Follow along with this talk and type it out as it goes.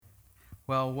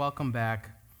Well, welcome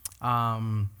back.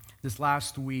 This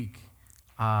last week,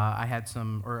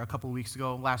 a couple of weeks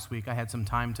ago, last week, I had some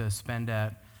time to spend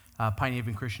at Pine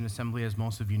Haven Christian Assembly, as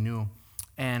most of you knew.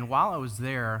 And while I was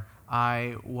there,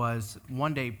 I was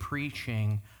one day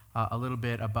preaching a little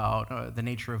bit about the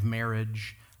nature of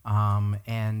marriage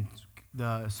and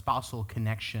the spousal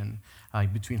connection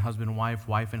between husband and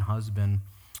wife and husband.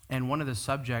 And one of the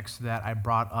subjects that I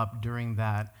brought up during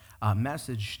that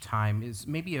message time is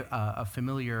maybe a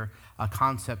familiar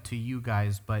concept to you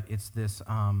guys, but it's this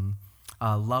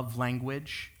love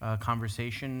language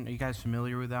conversation. Are you guys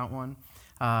familiar with that one?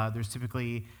 There's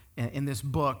typically, in this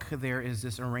book, there is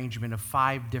this arrangement of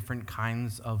 5 different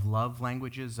kinds of love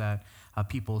languages that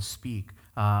people speak.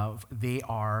 They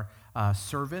are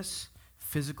service,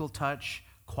 physical touch,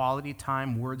 quality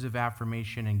time, words of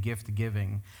affirmation, and gift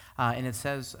giving. And it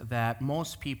says that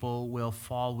most people will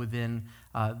fall within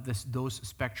those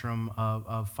spectrum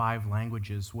of 5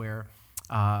 languages where,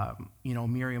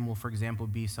 Miriam will, for example,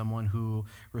 be someone who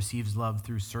receives love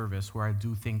through service, where I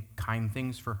do kind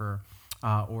things for her.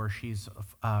 Or she's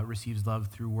receives love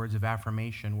through words of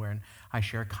affirmation, where I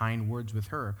share kind words with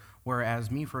her. Whereas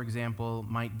me, for example,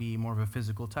 might be more of a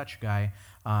physical touch guy.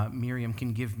 Miriam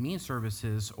can give me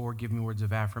services or give me words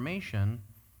of affirmation,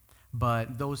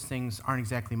 but those things aren't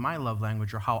exactly my love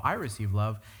language or how I receive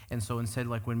love. And so instead,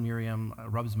 like when Miriam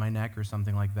rubs my neck or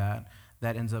something like that,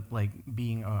 that ends up like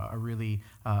being a really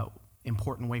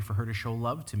important way for her to show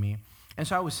love to me. And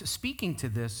so I was speaking to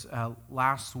this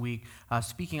last week,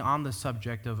 speaking on the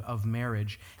subject of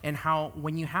marriage and how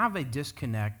when you have a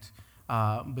disconnect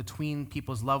between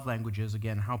people's love languages,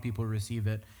 again, how people receive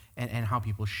it and how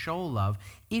people show love,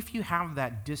 if you have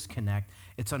that disconnect,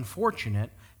 it's unfortunate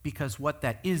because what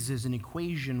that is an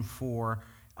equation for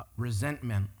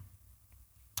resentment.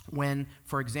 When,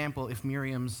 for example, if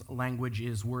Miriam's language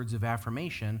is words of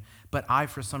affirmation, but I,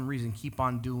 for some reason, keep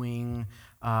on doing,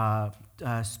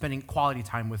 spending quality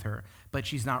time with her, but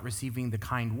she's not receiving the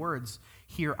kind words,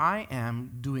 here I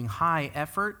am doing high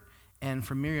effort, and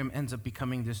for Miriam ends up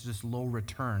becoming this low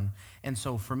return. And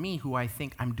so for me, who I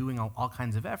think I'm doing all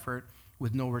kinds of effort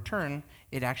with no return,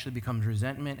 it actually becomes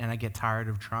resentment, and I get tired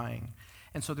of trying.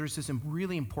 And so there's this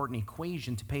really important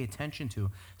equation to pay attention to.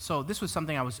 So this was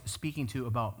something I was speaking to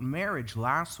about marriage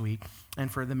last week. And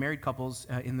for the married couples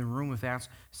in the room, if that's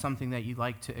something that you'd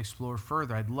like to explore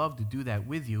further, I'd love to do that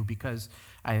with you because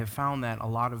I have found that a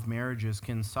lot of marriages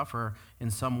can suffer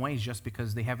in some ways just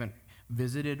because they haven't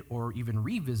visited or even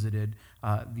revisited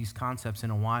these concepts in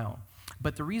a while.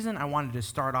 But the reason I wanted to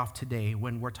start off today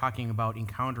when we're talking about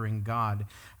encountering God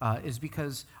is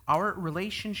because our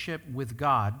relationship with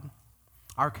God,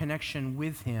 our connection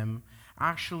with Him,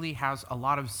 actually has a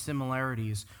lot of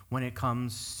similarities when it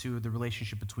comes to the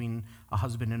relationship between a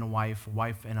husband and a wife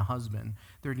and a husband.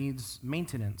 There needs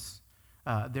maintenance.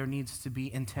 There needs to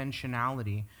be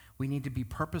intentionality. We need to be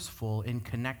purposeful in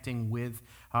connecting with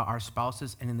our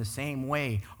spouses. And in the same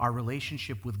way, our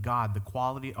relationship with God, the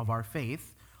quality of our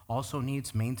faith, also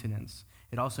needs maintenance.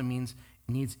 It also needs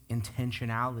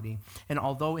intentionality. And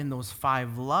although in those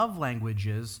 5 love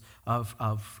languages of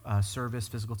service,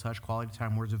 physical touch, quality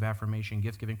time, words of affirmation,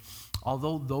 gift giving,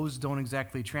 although those don't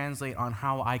exactly translate on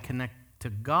how I connect to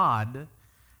God,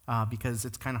 because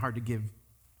it's kind of hard to give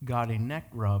God a neck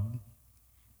rub,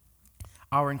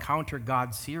 our Encounter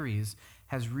God series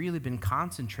has really been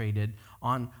concentrated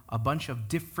on a bunch of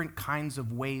different kinds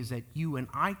of ways that you and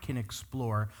I can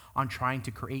explore on trying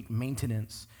to create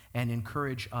maintenance and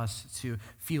encourage us to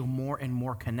feel more and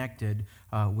more connected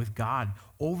with God.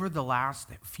 Over the last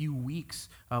few weeks,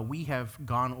 we have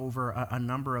gone over a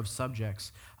number of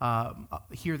subjects.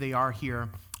 Here they are here.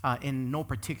 In no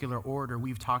particular order,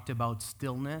 we've talked about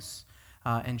stillness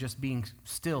and just being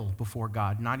still before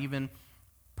God, not even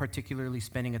particularly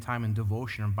spending a time in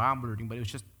devotion and Bible reading, but it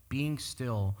was just being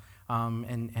still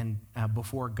and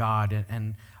before God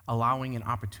and allowing an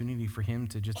opportunity for Him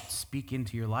to just speak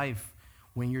into your life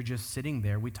when you're just sitting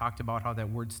there. We talked about how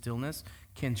that word stillness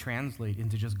can translate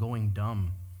into just going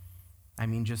dumb. I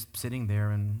mean, just sitting there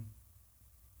and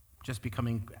just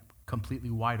becoming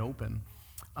completely wide open.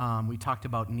 We talked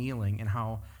about kneeling and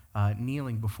how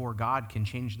kneeling before God can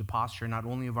change the posture not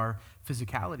only of our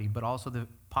physicality, but also the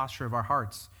posture of our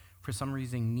hearts. For some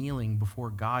reason, kneeling before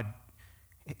God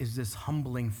is this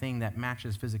humbling thing that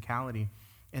matches physicality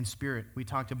and spirit. We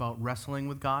talked about wrestling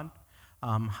with God,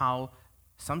 how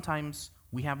sometimes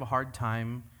we have a hard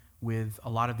time with a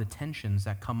lot of the tensions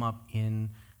that come up in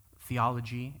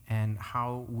theology and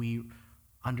how we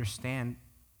understand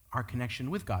our connection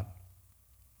with God.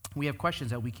 We have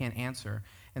questions that we can't answer.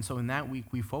 And so in that week,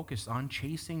 we focused on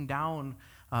chasing down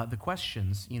the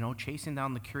questions, chasing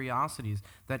down the curiosities,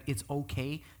 that it's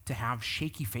okay to have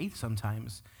shaky faith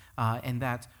sometimes, and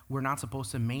that we're not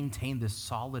supposed to maintain this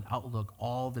solid outlook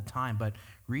all the time. But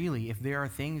really, if there are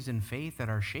things in faith that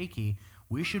are shaky,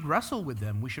 we should wrestle with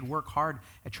them. We should work hard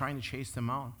at trying to chase them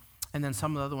out. And then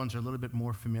some of the other ones are a little bit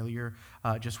more familiar,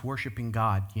 just worshiping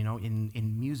God,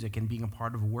 in music, and being a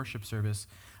part of a worship service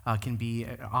can be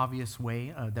an obvious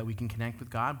way that we can connect with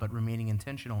God, but remaining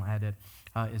intentional at it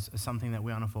is something that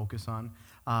we want to focus on.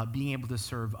 Being able to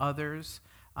serve others.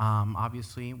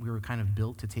 Obviously, we were kind of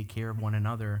built to take care of one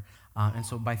another. And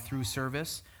so through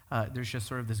service, there's just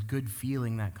sort of this good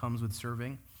feeling that comes with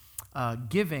serving.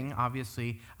 Giving,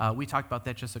 obviously, we talked about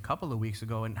that just a couple of weeks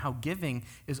ago, and how giving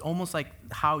is almost like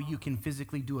how you can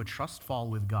physically do a trust fall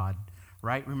with God,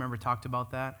 right? Remember, talked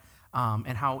about that?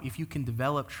 And how if you can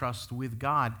develop trust with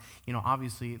God,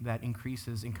 obviously that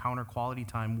increases encounter quality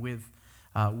time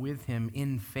with Him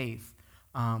in faith.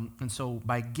 And so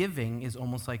by giving is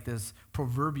almost like this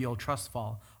proverbial trust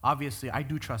fall. Obviously, I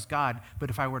do trust God, but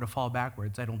if I were to fall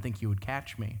backwards, I don't think He would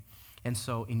catch me. And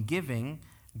so in giving,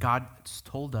 God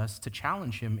told us to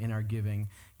challenge Him in our giving.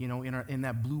 In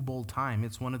that blue bowl time,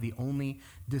 it's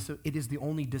it is the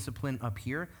only discipline up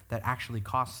here that actually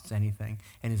costs anything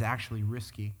and is actually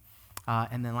risky.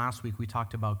 And then last week we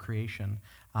talked about creation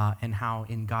and how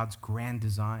in God's grand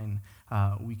design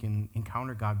we can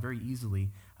encounter God very easily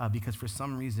because for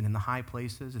some reason in the high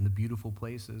places, in the beautiful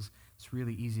places, it's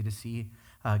really easy to see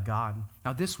God.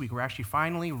 Now this week we're actually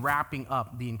finally wrapping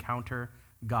up the Encounter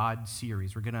God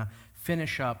series. We're going to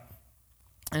finish up,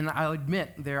 and I'll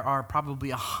admit there are probably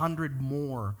 100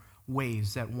 more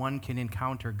ways that one can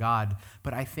encounter God,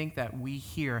 but I think that we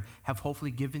here have hopefully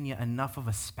given you enough of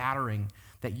a spattering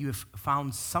that you have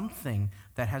found something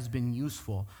that has been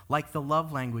useful. Like the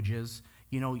love languages,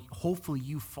 hopefully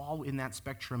you fall in that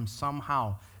spectrum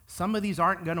somehow. Some of these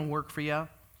aren't going to work for you,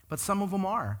 but some of them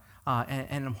are.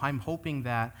 And I'm hoping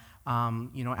that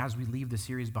as we leave the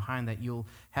series behind, that you'll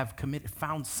have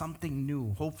found something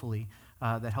new, hopefully,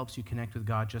 that helps you connect with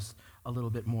God just a little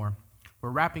bit more. We're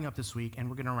wrapping up this week, and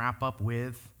we're going to wrap up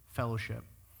with fellowship.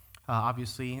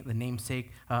 Obviously, the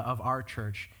namesake of our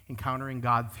church, encountering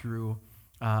God through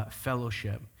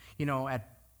fellowship. At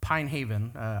Pine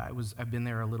Haven, I've been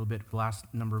there a little bit for the last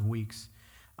number of weeks.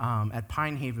 At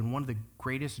Pine Haven, one of the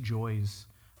greatest joys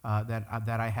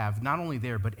that I have, not only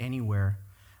there but anywhere,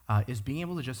 is being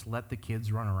able to just let the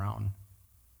kids run around.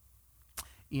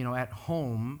 At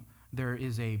home, there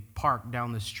is a park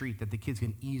down the street that the kids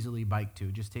can easily bike to.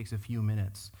 It just takes a few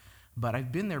minutes. But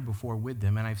I've been there before with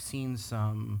them, and I've seen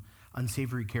some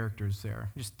unsavory characters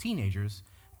there, just teenagers,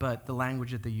 but the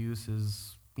language that they use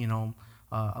is,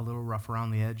 a little rough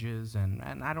around the edges, and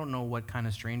I don't know what kind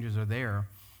of strangers are there.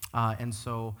 And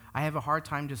so I have a hard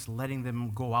time just letting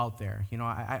them go out there.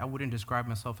 I wouldn't describe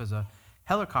myself as a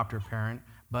helicopter parent,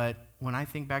 but when I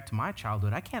think back to my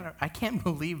childhood, I can't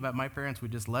believe that my parents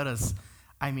would just let us,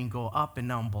 go up and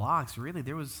down blocks. Really,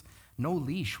 there was no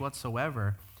leash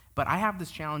whatsoever. But I have this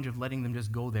challenge of letting them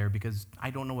just go there because I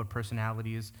don't know what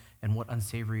personalities and what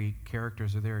unsavory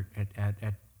characters are there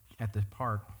at the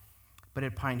park. But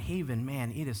at Pine Haven,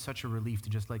 man, it is such a relief to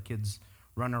just let kids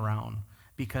run around,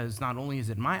 because not only is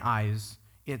it my eyes,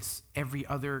 it's every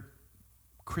other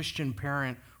Christian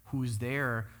parent who's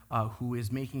there who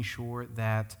is making sure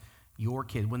that your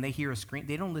kid, when they hear a scream,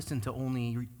 they don't listen to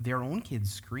only their own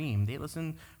kids scream. They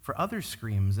listen for other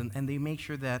screams, and they make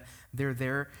sure that they're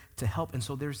there to help. And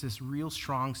so there's this real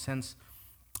strong sense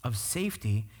of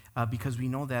safety because we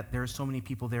know that there are so many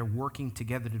people there working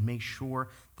together to make sure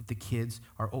that the kids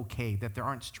are okay, that there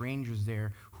aren't strangers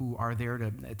there who are there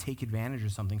to take advantage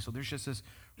of something. So there's just this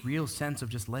real sense of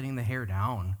just letting the hair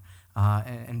down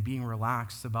and being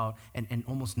relaxed about and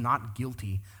almost not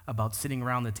guilty about sitting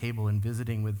around the table and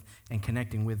visiting with and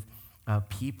connecting with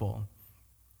people.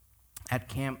 At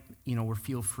camp, we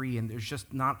feel free, and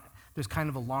there's kind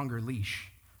of a longer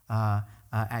leash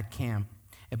at camp.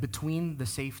 And between the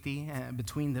safety,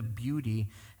 between the beauty,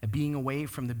 being away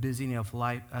from the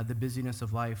busyness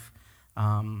of life,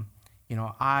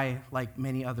 I, like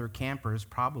many other campers,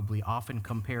 probably often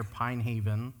compare Pine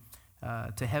Haven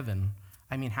to heaven.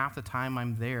 Half the time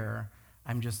I'm there,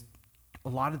 a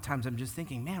lot of times I'm just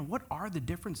thinking, man, what are the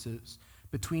differences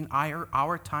between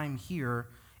our time here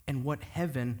and what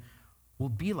heaven will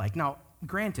be like? Now,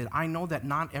 granted, I know that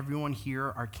not everyone here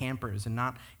are campers, and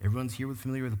not everyone's here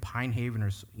familiar with Pine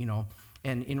Haven,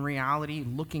 and in reality,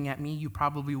 looking at me, you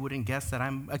probably wouldn't guess that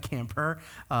I'm a camper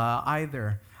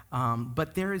either.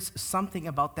 But there is something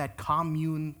about that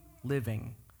commune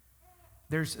living.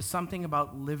 There's something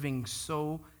about living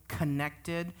so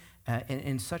connected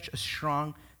in such a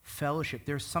strong fellowship.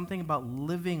 There's something about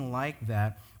living like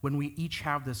that when we each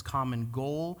have this common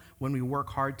goal, when we work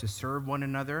hard to serve one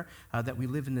another, that we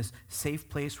live in this safe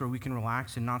place where we can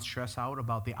relax and not stress out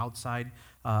about the outside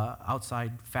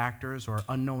factors or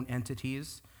unknown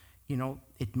entities.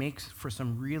 It makes for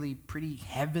some really pretty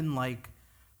heaven-like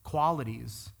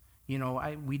qualities.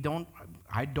 I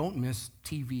don't miss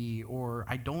TV, or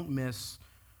I don't miss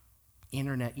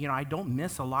internet. I don't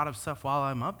miss a lot of stuff while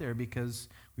I'm up there because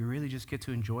we really just get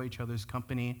to enjoy each other's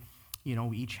company.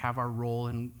 We each have our role,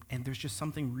 and there's just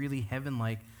something really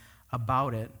heaven-like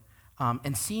about it.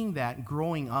 And seeing that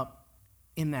growing up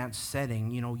in that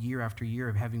setting, year after year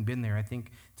of having been there, I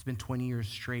think it's been 20 years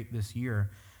straight this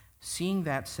year. Seeing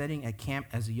that setting at camp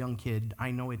as a young kid,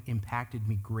 I know it impacted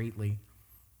me greatly.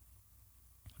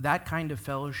 That kind of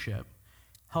fellowship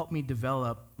helped me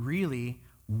develop really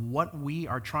what we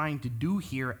are trying to do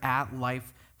here at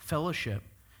Life Fellowship.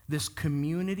 This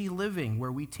community living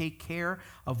where we take care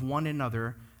of one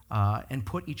another and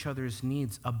put each other's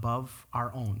needs above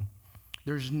our own.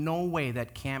 There's no way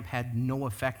that camp had no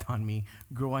effect on me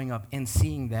growing up and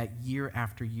seeing that year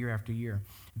after year after year.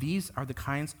 These are the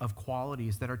kinds of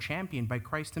qualities that are championed by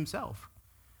Christ himself.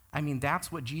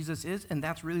 That's what Jesus is, and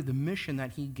that's really the mission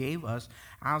that he gave us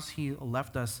as he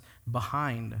left us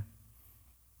behind.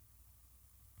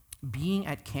 Being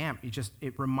at camp,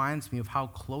 it reminds me of how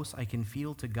close I can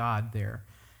feel to God there,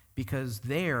 because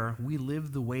there we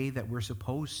live the way that we're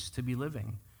supposed to be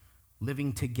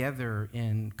living together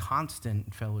in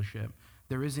constant fellowship.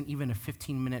 There isn't even a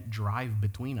 15-minute drive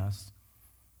between us.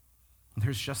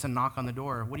 There's just a knock on the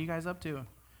door. What are you guys up to?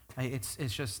 It's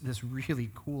just this really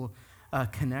cool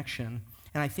connection.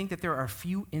 And I think that there are a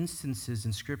few instances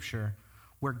in Scripture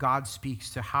where God speaks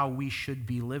to how we should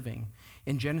be living.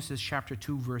 In Genesis chapter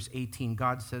 2, verse 18,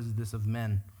 God says this of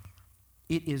men: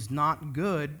 "It is not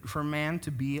good for man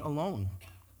to be alone."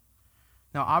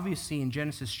 Now, obviously, in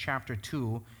Genesis chapter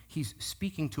 2, he's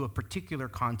speaking to a particular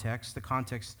context, the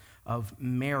context of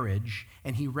marriage,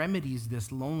 and he remedies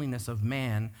this loneliness of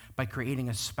man by creating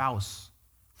a spouse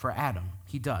for Adam.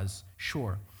 He does,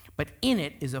 sure. But in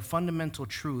it is a fundamental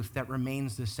truth that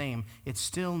remains the same. It's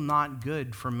still not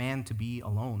good for man to be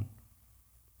alone.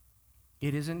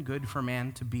 It isn't good for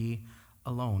man to be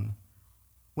alone.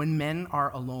 When men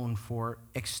are alone for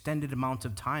extended amounts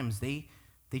of times, they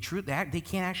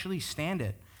can't actually stand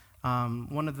it.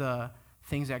 One of the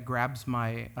things that grabs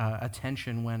my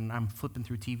attention when I'm flipping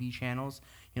through TV channels,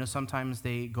 sometimes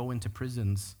they go into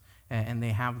prisons and they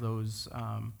have those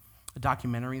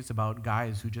documentaries about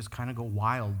guys who just kind of go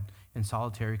wild in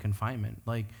solitary confinement.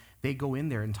 Like, they go in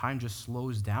there and time just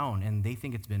slows down, and they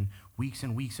think it's been weeks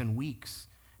and weeks and weeks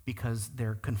because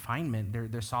their confinement,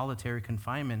 their solitary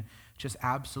confinement just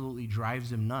absolutely drives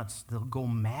them nuts. They'll go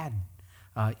mad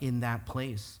in that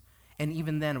place. And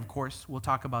even then, of course, we'll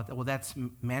talk about that. Well, that's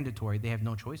mandatory. They have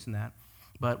no choice in that.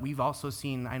 But we've also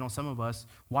seen, I know some of us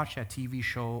watch that TV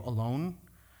show Alone,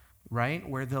 right?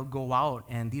 Where they'll go out,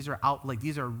 and these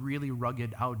are really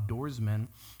rugged outdoorsmen.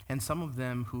 And some of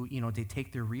them who, they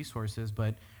take their resources,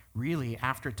 but really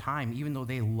after time, even though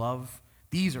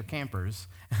these are campers,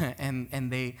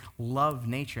 and they love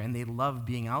nature, and they love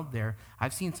being out there.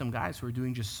 I've seen some guys who are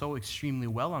doing just so extremely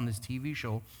well on this TV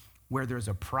show where there's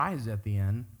a prize at the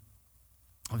end.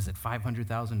 Was it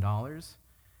 $500,000?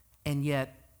 And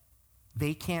yet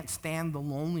they can't stand the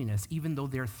loneliness, even though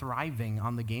they're thriving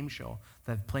on the game show.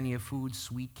 They have plenty of food,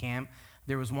 sweet camp.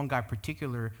 There was one guy in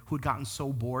particular who had gotten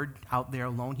so bored out there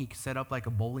alone, he set up like a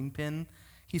bowling pin.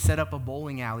 He set up a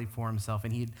bowling alley for himself,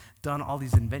 and he'd done all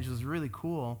these inventions. It was really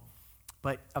cool.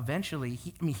 But eventually,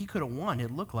 he could have won,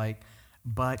 it looked like,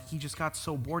 but he just got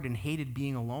so bored and hated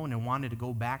being alone and wanted to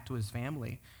go back to his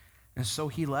family. And so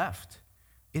he left.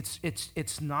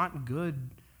 It's not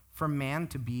good for man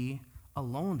to be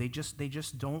alone. They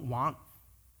just don't want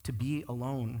to be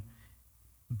alone.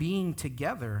 Being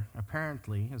together,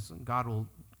 apparently, as God will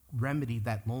remedy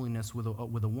that loneliness with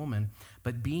a woman,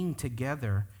 but being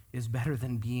together is better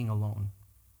than being alone.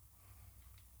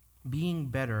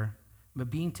 Being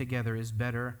together is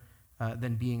better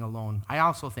than being alone. I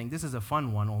also think, this is a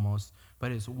fun one almost,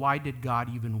 but is why did God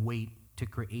even wait to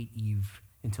create Eve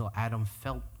until Adam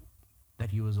felt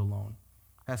that he was alone?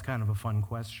 That's kind of a fun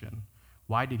question.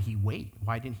 Why did he wait?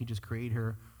 Why didn't he just create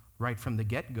her right from the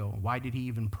get-go? Why did he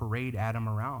even parade Adam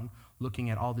around looking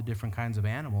at all the different kinds of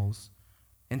animals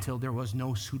until there was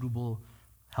no suitable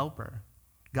helper?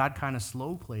 God kind of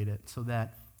slow-played it so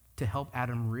that to help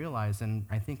Adam realize, and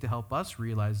I think to help us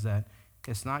realize, that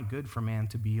it's not good for man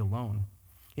to be alone.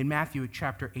 In Matthew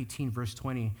chapter 18, verse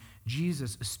 20,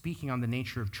 Jesus is speaking on the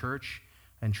nature of church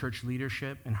and church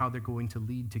leadership and how they're going to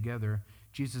lead together.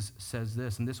 Jesus says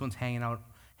this, and this one's hanging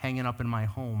up in my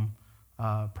home,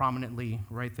 prominently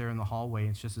right there in the hallway.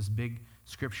 It's just this big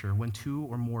scripture. When two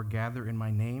or more gather in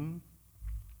my name,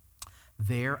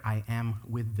 there I am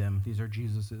with them. These are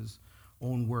Jesus'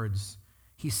 own words.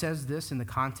 He says this in the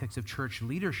context of church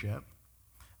leadership,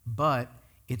 but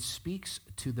it speaks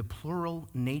to the plural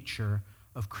nature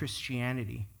of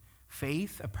Christianity.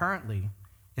 Faith, apparently,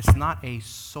 it's not a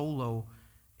solo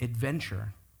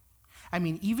adventure. I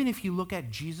mean, even if you look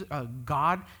at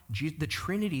God, the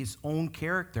Trinity's own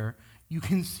character, you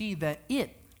can see that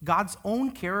God's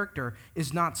own character,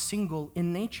 is not single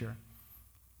in nature.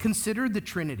 Consider the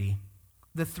Trinity,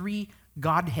 the three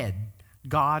Godhead,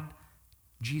 God,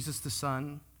 Jesus the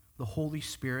Son, the Holy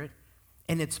Spirit,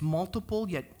 and its multiple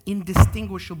yet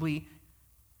indistinguishably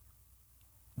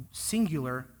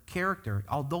singular character.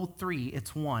 Although three,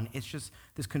 it's one. It's just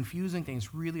this confusing thing.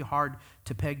 It's really hard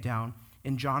to peg down.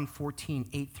 In John 14,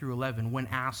 8 through 11, when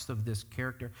asked of this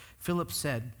character, Philip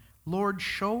said, "Lord,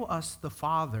 show us the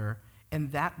Father,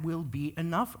 and that will be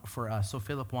enough for us." So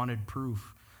Philip wanted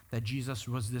proof that Jesus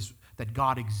was this, that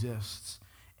God exists.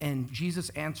 And Jesus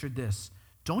answered this,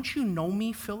 "Don't you know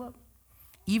me, Philip?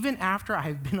 Even after I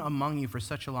have been among you for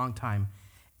such a long time,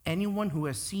 anyone who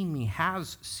has seen me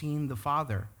has seen the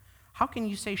Father. How can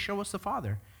you say, 'Show us the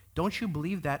Father'? Don't you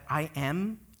believe that I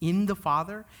am in the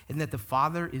Father and that the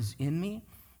Father is in me?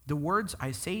 The words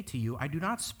I say to you, I do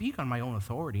not speak on my own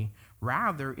authority.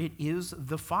 Rather, it is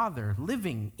the Father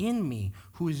living in me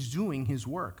who is doing his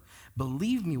work.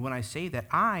 Believe me when I say that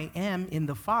I am in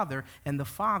the Father and the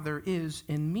Father is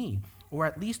in me, or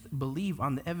at least believe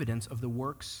on the evidence of the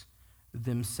works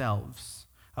themselves."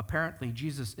 Apparently,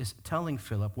 Jesus is telling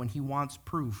Philip when he wants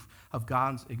proof of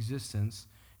God's existence,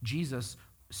 Jesus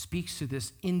speaks to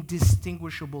this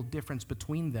indistinguishable difference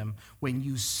between them. When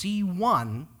you see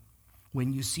one,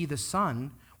 when you see the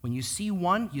Son, when you see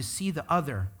one, you see the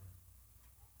other.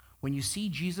 When you see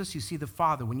Jesus, you see the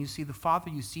Father. When you see the Father,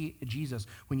 you see Jesus.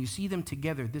 When you see them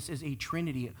together, this is a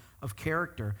trinity of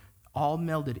character, all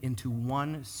melded into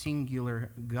one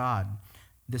singular God.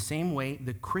 The same way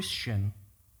the Christian,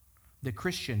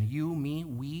 you, me,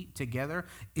 we together,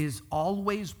 is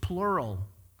always plural.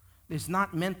 It's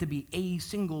not meant to be a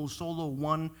single, solo,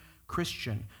 one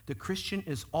Christian. The Christian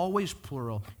is always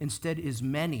plural. Instead is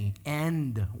many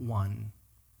and one.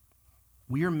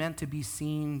 We are meant to be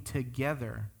seen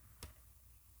together.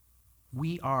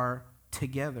 We are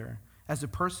together. As a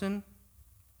person,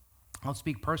 I'll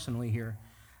speak personally here,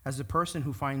 as a person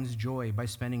who finds joy by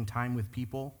spending time with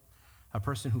people, a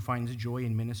person who finds joy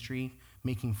in ministry,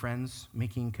 making friends,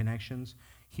 making connections,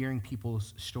 hearing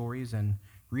people's stories, and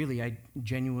really, I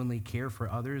genuinely care for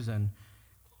others. And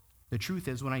the truth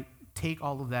is, when I take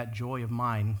all of that joy of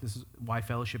mine, this is why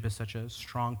fellowship is such a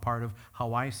strong part of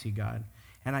how I see God,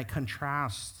 and I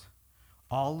contrast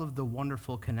all of the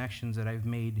wonderful connections that I've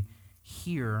made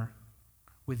here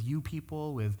with you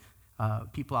people, with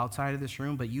people outside of this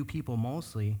room, but you people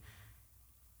mostly,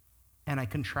 and I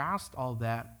contrast all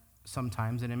that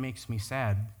sometimes, and it makes me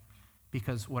sad,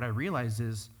 because what I realize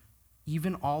is,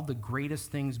 even all the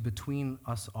greatest things between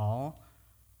us all,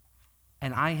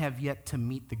 and I have yet to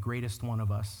meet the greatest one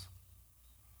of us.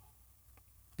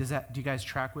 Do you guys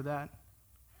track with that?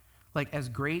 Like, as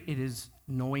great it is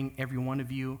knowing every one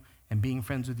of you and being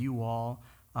friends with you all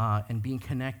and being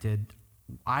connected,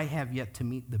 I have yet to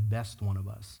meet the best one of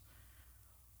us.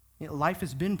 You know, life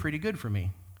has been pretty good for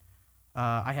me.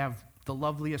 I have the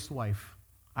loveliest wife.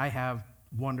 I have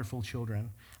wonderful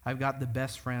children. I've got the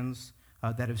best friends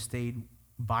that have stayed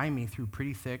by me through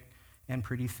pretty thick and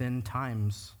pretty thin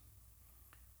times.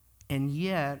 And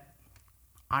yet,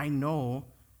 I know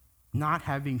not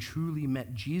having truly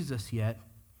met Jesus yet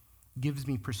gives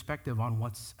me perspective on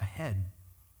what's ahead.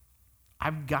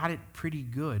 I've got it pretty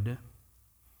good,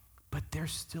 but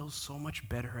there's still so much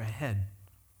better ahead.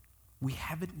 We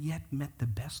haven't yet met the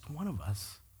best one of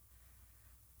us.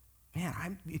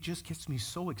 Man, it just gets me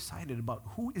so excited about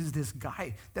who is this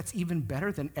guy that's even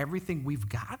better than everything we've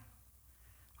got?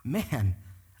 Man,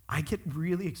 I get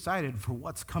really excited for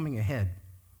what's coming ahead.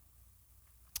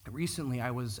 Recently,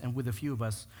 and with a few of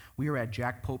us, we were at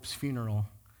Jack Pope's funeral.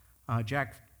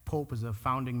 Jack Pope is a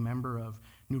founding member of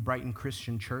New Brighton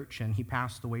Christian Church, and he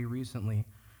passed away recently.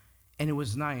 And it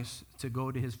was nice to go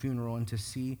to his funeral and to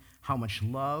see how much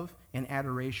love and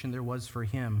adoration there was for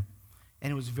him.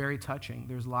 And it was very touching.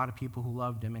 There's a lot of people who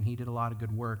loved him, and he did a lot of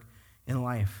good work in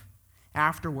life.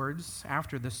 Afterwards,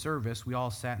 after the service, we all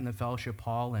sat in the fellowship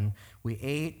hall, and we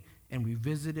ate, and we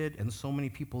visited, and so many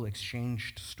people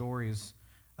exchanged stories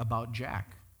about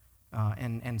Jack,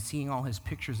 and seeing all his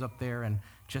pictures up there, and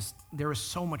there was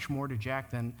so much more to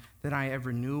Jack than I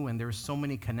ever knew, and there were so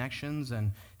many connections,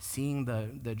 and seeing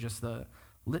the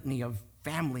litany of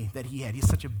family that he had. He's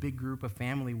such a big group of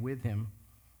family with him.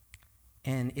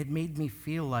 And it made me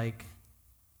feel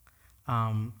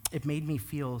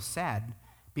sad,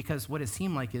 because what it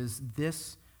seemed like is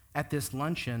at this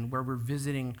luncheon where we're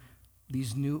meeting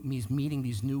these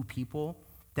new people,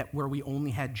 where we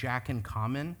only had Jack in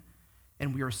common,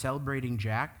 and we were celebrating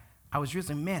Jack, I was just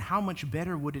like, man, how much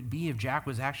better would it be if Jack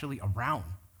was actually around,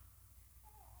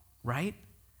 right?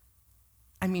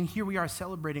 I mean, here we are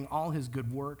celebrating all his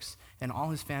good works and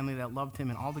all his family that loved him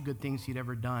and all the good things he'd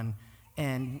ever done,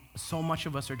 and so much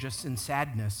of us are just in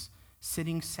sadness,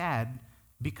 sitting sad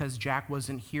because Jack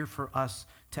wasn't here for us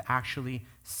to actually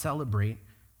celebrate.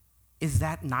 Is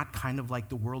that not kind of like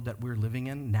the world that we're living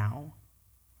in now?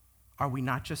 Are we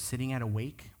not just sitting at a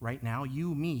wake right now?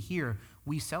 You, me, here,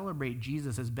 we celebrate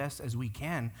Jesus as best as we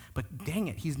can, but dang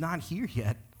it, he's not here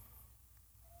yet.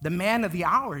 The man of the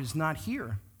hour is not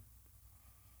here.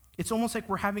 It's almost like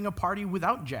we're having a party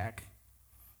without Jack.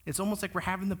 It's almost like we're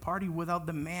having the party without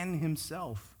the man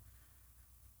himself.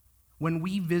 When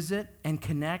we visit and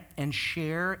connect and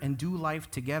share and do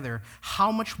life together,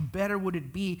 how much better would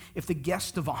it be if the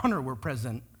guest of honor were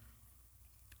present?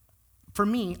 For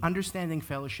me, understanding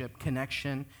fellowship,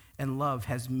 connection, and love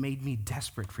has made me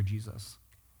desperate for Jesus.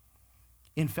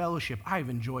 In fellowship, I've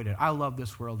enjoyed it. I love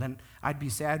this world, and I'd be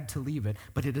sad to leave it,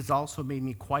 but it has also made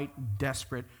me quite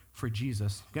desperate for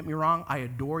Jesus. Get me wrong, I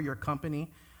adore your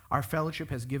company. Our fellowship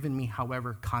has given me,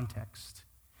 however, context.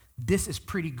 This is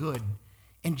pretty good,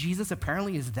 and Jesus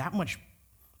apparently is that much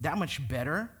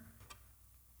better.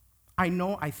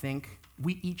 I think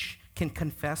we each can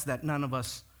confess that none of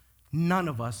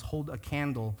us hold a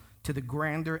candle to the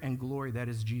grandeur and glory that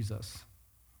is Jesus.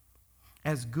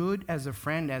 As good as a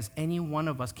friend as any one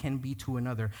of us can be to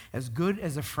another, as good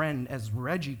as a friend as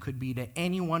Reggie could be to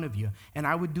any one of you, and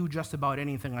I would do just about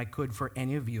anything I could for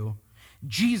any of you,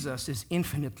 Jesus is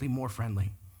infinitely more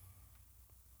friendly.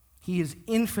 He is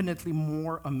infinitely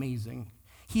more amazing.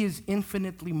 He is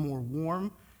infinitely more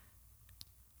warm,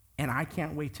 and I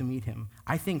can't wait to meet him.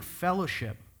 I think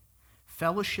fellowship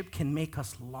can make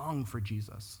us long for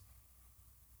Jesus.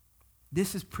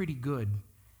 This is pretty good.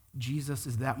 Jesus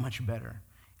is that much better.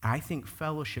 I think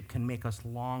fellowship can make us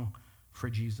long for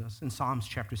Jesus. In Psalms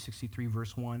chapter 63,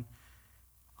 verse 1,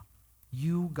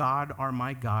 "You, God, are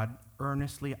my God.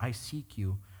 Earnestly I seek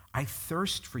you. I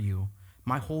thirst for you.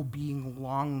 My whole being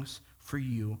longs for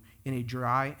you in a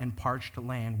dry and parched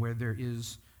land where there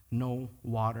is no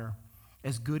water."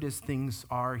 As good as things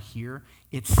are here,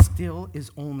 it still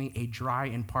is only a dry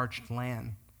and parched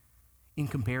land in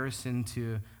comparison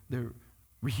to the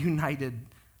reunited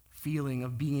feeling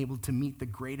of being able to meet the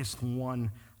greatest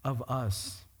one of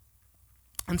us.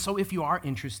 And so if you are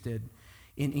interested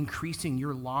in increasing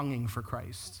your longing for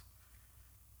Christ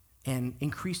and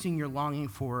increasing your longing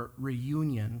for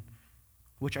reunion,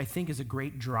 which I think is a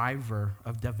great driver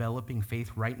of developing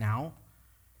faith right now,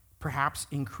 perhaps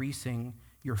increasing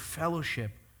your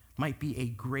fellowship might be a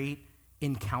great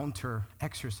encounter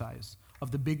exercise of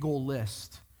the big goal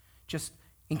list. Just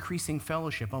increasing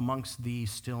fellowship amongst the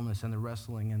stillness and the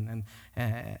wrestling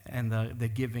and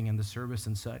the giving and the service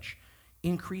and such.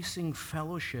 Increasing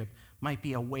fellowship might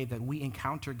be a way that we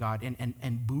encounter God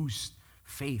and boost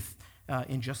faith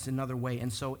in just another way.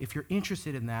 And so if you're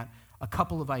interested in that, a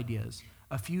couple of ideas,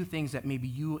 a few things that maybe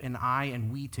you and I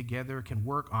and we together can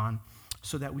work on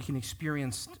so that we can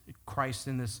experience Christ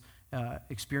in this,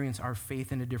 experience our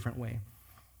faith in a different way.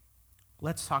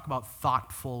 Let's talk about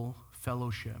thoughtful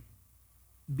fellowship.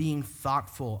 Being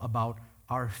thoughtful about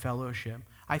our fellowship.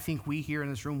 I think we here in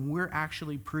this room, we're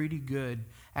actually pretty good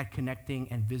at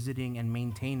connecting and visiting and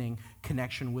maintaining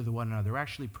connection with one another. We're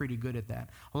actually pretty good at that.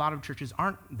 A lot of churches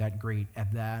aren't that great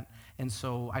at that. And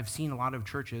so I've seen a lot of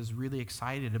churches really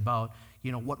excited about,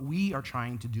 what we are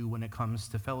trying to do when it comes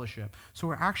to fellowship. So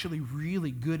we're actually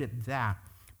really good at that.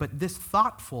 But this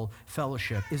thoughtful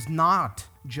fellowship is not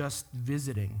just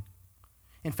visiting.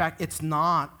 In fact, it's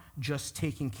not just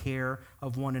taking care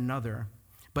of one another.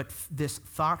 But this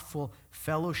thoughtful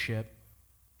fellowship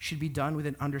should be done with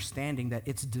an understanding that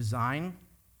its design,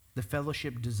 the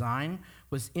fellowship design,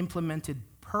 was implemented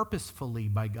purposefully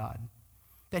by God.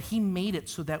 That he made it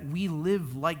so that we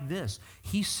live like this.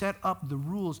 He set up the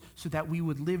rules so that we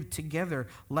would live together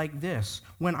like this.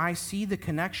 When I see the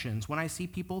connections, when I see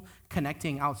people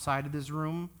connecting outside of this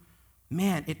room,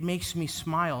 man, it makes me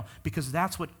smile because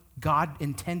that's what God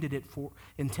intended for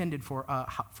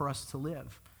us to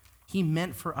live. He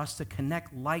meant for us to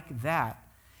connect like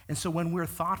that. And so when we're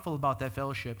thoughtful about that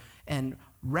fellowship and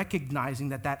recognizing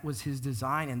that that was his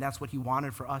design and that's what he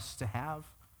wanted for us to have,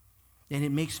 and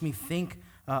it makes me think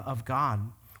of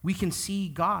God. We can see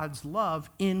God's love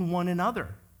in one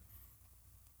another.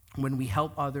 When we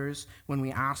help others, when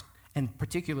we ask, and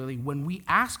particularly when we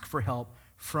ask for help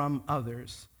from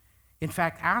others. In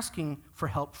fact, asking for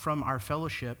help from our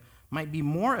fellowship might be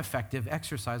more effective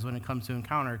exercise when it comes to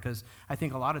encounter, because I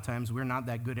think a lot of times we're not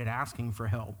that good at asking for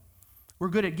help. We're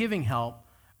good at giving help,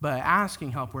 but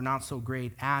asking help, we're not so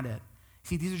great at it.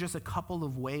 See, these are just a couple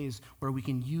of ways where we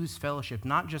can use fellowship,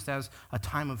 not just as a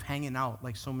time of hanging out,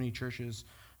 like so many churches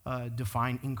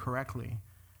define incorrectly,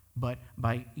 but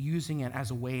by using it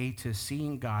as a way to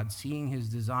seeing God, seeing his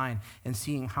design, and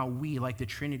seeing how we, like the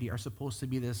Trinity, are supposed to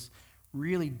be this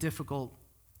really difficult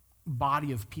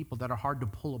body of people that are hard to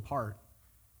pull apart.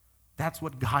 That's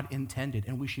what God intended,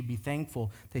 and we should be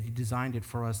thankful that he designed it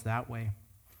for us that way.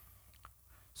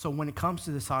 So when it comes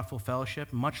to this thoughtful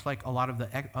fellowship, much like a lot of the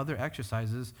other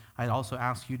exercises, I'd also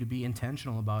ask you to be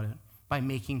intentional about it by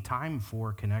making time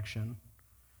for connection.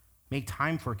 Make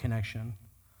time for connection.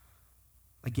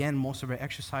 Again, most of our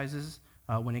exercises,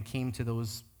 when it came to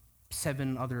those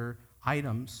 7 other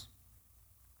items,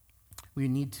 we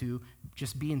need to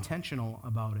just be intentional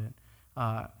about it.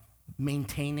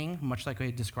 Maintaining, much like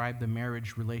I described the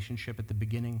marriage relationship at the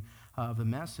beginning of the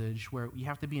message, where you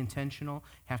have to be intentional,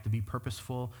 have to be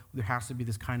purposeful. There has to be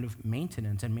this kind of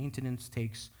maintenance, and maintenance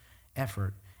takes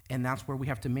effort. And that's where we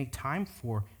have to make time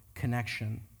for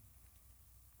connection.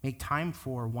 Make time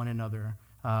for one another.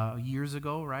 Years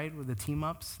ago, right, with the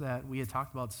team-ups that we had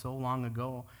talked about so long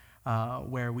ago,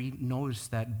 where we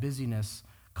noticed that busyness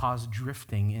caused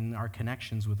drifting in our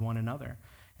connections with one another.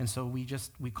 And so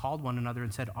we called one another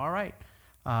and said, all right,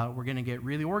 we're going to get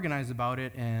really organized about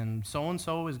it, and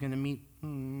so-and-so is going to meet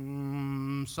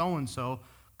so-and-so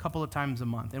a couple of times a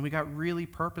month. And we got really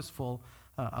purposeful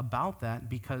about that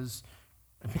because,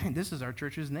 man, this is our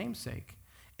church's namesake.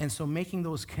 And so making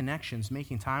those connections,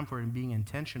 making time for it, and being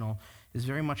intentional is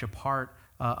very much a part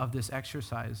of this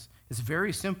exercise. It's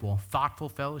very simple, thoughtful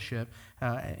fellowship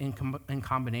in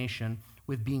combination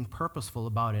with being purposeful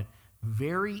about it.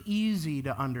 Very easy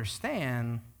to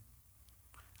understand,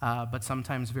 but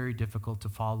sometimes very difficult to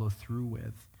follow through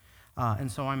with.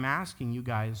 And so I'm asking you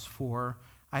guys for,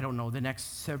 I don't know, the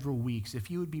next several weeks, if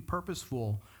you would be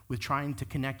purposeful with trying to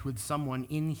connect with someone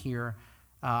in here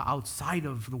outside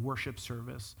of the worship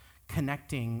service,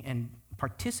 connecting and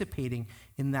participating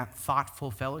in that thoughtful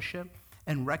fellowship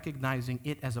and recognizing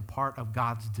it as a part of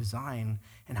God's design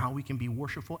and how we can be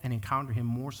worshipful and encounter him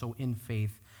more so in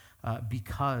faith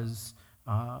because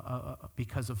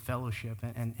of fellowship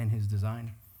and his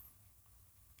design.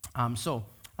 So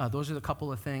those are the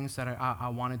couple of things that I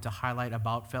wanted to highlight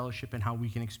about fellowship and how we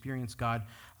can experience God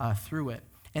through it.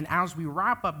 And as we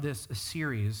wrap up this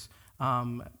series,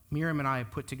 Miriam and I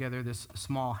put together this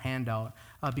small handout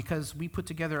because we put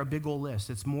together a big old list.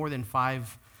 It's more than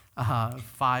five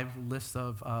lists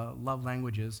of love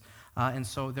languages. And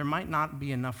so there might not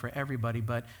be enough for everybody,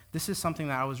 but this is something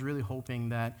that I was really hoping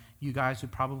that you guys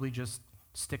would probably just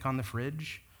stick on the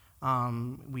fridge.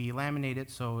 We laminate it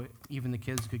so even the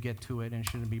kids could get to it and it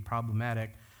shouldn't be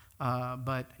problematic.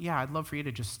 But yeah, I'd love for you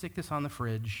to just stick this on the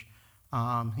fridge.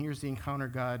 Here's the Encounter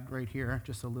Guide right here,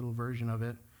 just a little version of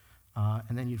it.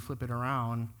 And then you'd flip it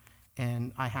around,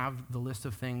 and I have the list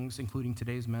of things, including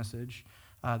today's message,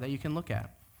 that you can look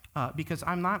at. Because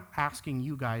I'm not asking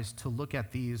you guys to look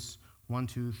at these 1,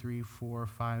 2, 3, 4,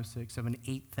 5, 6, 7,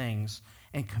 8 things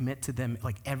and commit to them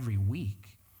like every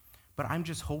week. But I'm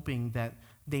just hoping that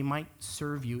they might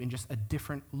serve you in just a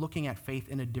different, looking at faith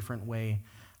in a different way,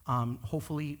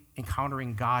 hopefully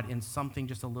encountering God in something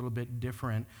just a little bit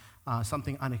different,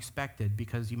 something unexpected,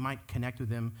 because you might connect with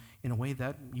him in a way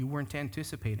that you weren't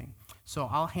anticipating. So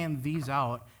I'll hand these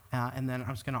out, and then I'm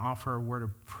just going to offer a word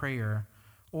of prayer.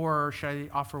 Or should I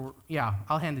offer,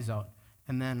 I'll hand these out,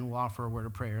 and then we'll offer a word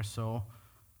of prayer. So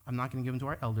I'm not going to give them to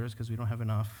our elders because we don't have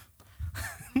enough.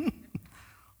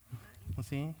 Let's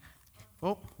see.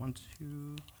 Oh, 1,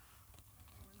 2.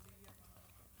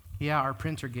 Yeah, our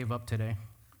printer gave up today.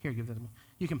 Here, give that to me.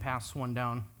 You can pass one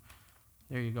down.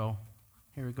 There you go.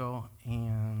 Here we go.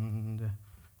 And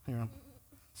here,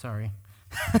 sorry.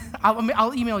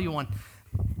 I'll email you one.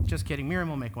 Just kidding. Miriam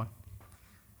will make one.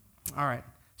 All right.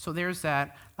 So there's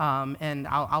that. And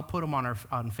I'll put them on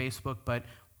Facebook, but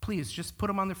please just put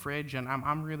them on the fridge. And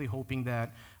I'm really hoping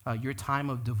that your time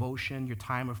of devotion, your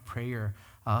time of prayer,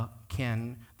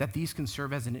 that these can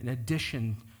serve as an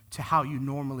addition to how you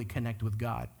normally connect with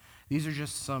God. these are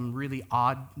just some really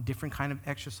odd, different kind of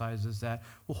exercises that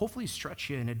will hopefully stretch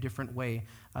you in a different way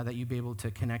that you'll be able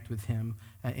to connect with him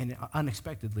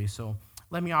unexpectedly. So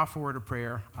let me offer a word of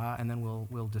prayer, and then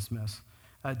we'll dismiss.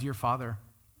 Dear Father,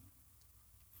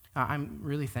 I'm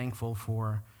really thankful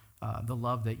for the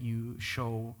love that you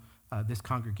show this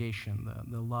congregation,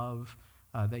 the love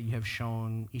that you have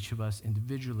shown each of us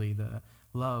individually, the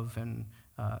love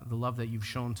that you've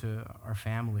shown to our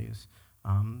families.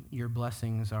 Your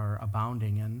blessings are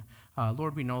abounding, and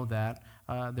Lord, we know that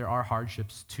there are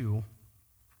hardships too,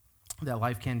 that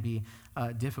life can be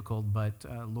difficult, but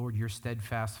Lord, your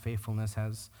steadfast faithfulness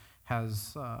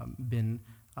has been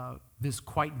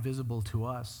quite visible to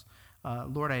us.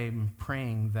 Lord, I'm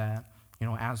praying that,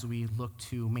 as we look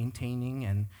to maintaining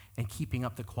and keeping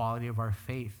up the quality of our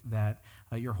faith, that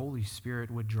your Holy Spirit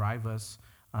would drive us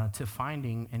to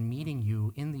finding and meeting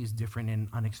you in these different and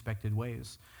unexpected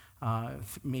ways,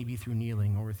 maybe through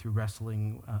kneeling or through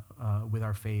wrestling with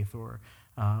our faith, or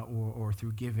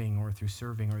through giving or through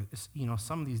serving, or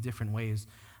some of these different ways.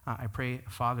 I pray,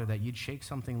 Father, that you'd shake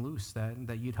something loose,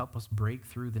 that you'd help us break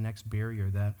through the next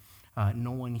barrier, that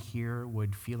no one here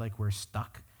would feel like we're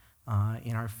stuck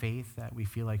in our faith, that we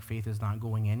feel like faith is not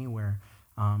going anywhere.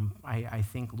 I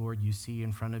think, Lord, you see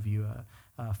in front of you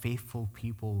faithful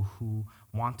people who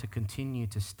want to continue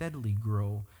to steadily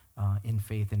grow in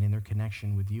faith and in their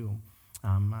connection with you.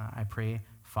 I pray,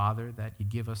 Father, that you'd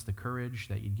give us the courage,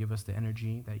 that you'd give us the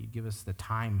energy, that you'd give us the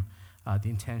time, the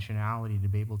intentionality to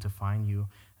be able to find you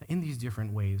in these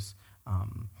different ways.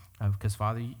 Because,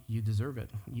 Father, you deserve it.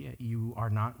 You are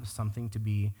not something to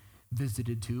be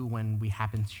visited to when we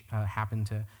happen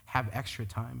to have extra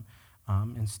time.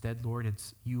 Instead, Lord,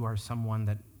 you are someone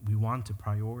that we want to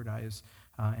prioritize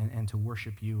and to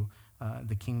worship you,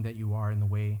 the King that you are, in the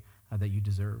way that you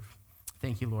deserve.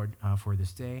 Thank you, Lord, for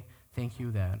this day. Thank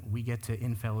you that we get to,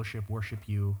 in fellowship, worship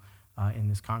you in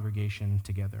this congregation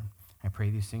together. I pray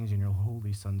these things in your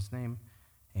holy Son's name.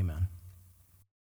 Amen.